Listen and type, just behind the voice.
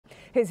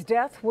His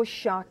death was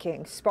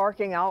shocking,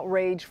 sparking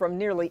outrage from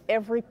nearly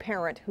every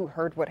parent who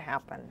heard what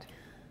happened.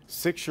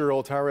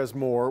 6-year-old Tyrez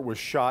Moore was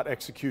shot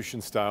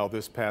execution style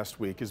this past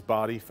week. His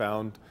body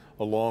found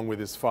along with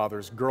his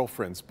father's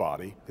girlfriend's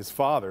body. His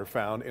father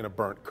found in a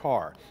burnt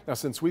car. Now,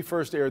 since we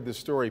first aired this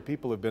story,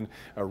 people have been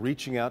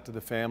reaching out to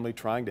the family,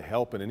 trying to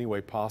help in any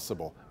way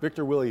possible.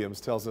 Victor Williams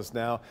tells us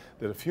now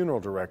that a funeral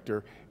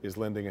director is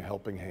lending a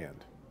helping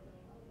hand.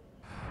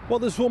 Well,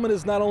 this woman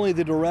is not only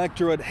the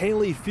director at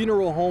Haley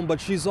Funeral Home,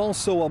 but she's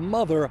also a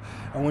mother.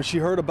 And when she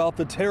heard about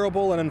the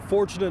terrible and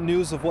unfortunate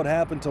news of what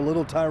happened to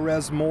little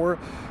Tyrez Moore,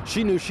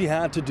 she knew she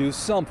had to do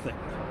something.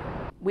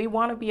 We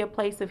want to be a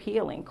place of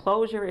healing.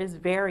 Closure is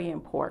very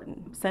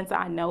important. Since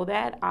I know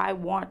that, I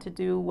want to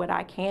do what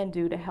I can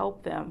do to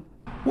help them.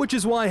 Which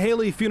is why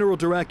Haley Funeral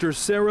Director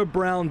Sarah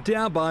Brown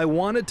Dabai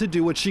wanted to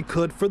do what she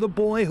could for the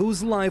boy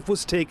whose life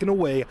was taken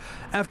away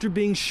after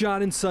being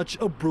shot in such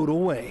a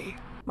brutal way.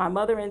 My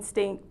mother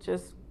instinct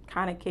just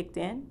kind of kicked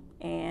in,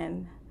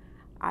 and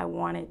I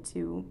wanted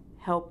to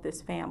help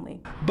this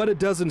family. But it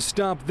doesn't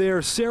stop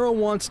there. Sarah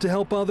wants to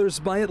help others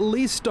by at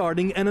least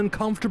starting an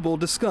uncomfortable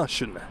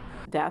discussion.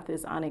 Death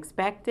is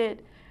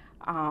unexpected.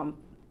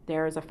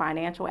 There is a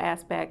financial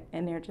aspect,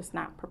 and they're just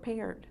not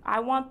prepared.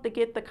 I want to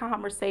get the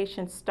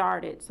conversation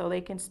started so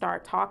they can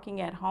start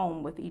talking at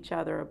home with each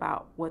other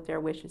about what their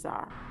wishes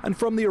are. And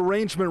from the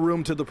arrangement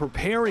room to the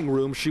preparing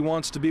room, she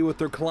wants to be with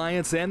their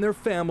clients and their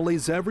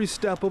families every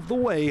step of the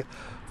way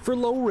for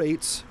low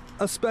rates,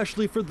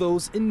 especially for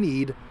those in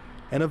need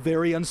and a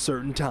very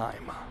uncertain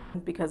time.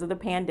 Because of the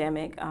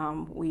pandemic,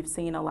 we've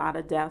seen a lot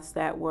of deaths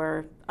that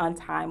were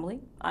untimely,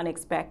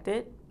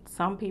 unexpected.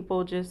 Some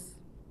people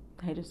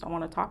they just don't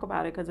want to talk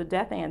about it because of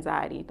death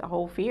anxiety, the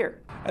whole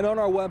fear. And on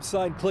our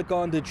website,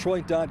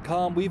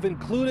 clickondetroit.com, we've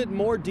included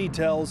more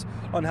details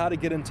on how to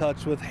get in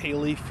touch with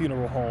Haley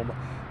Funeral Home.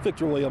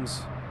 Victor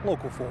Williams,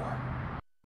 Local 4.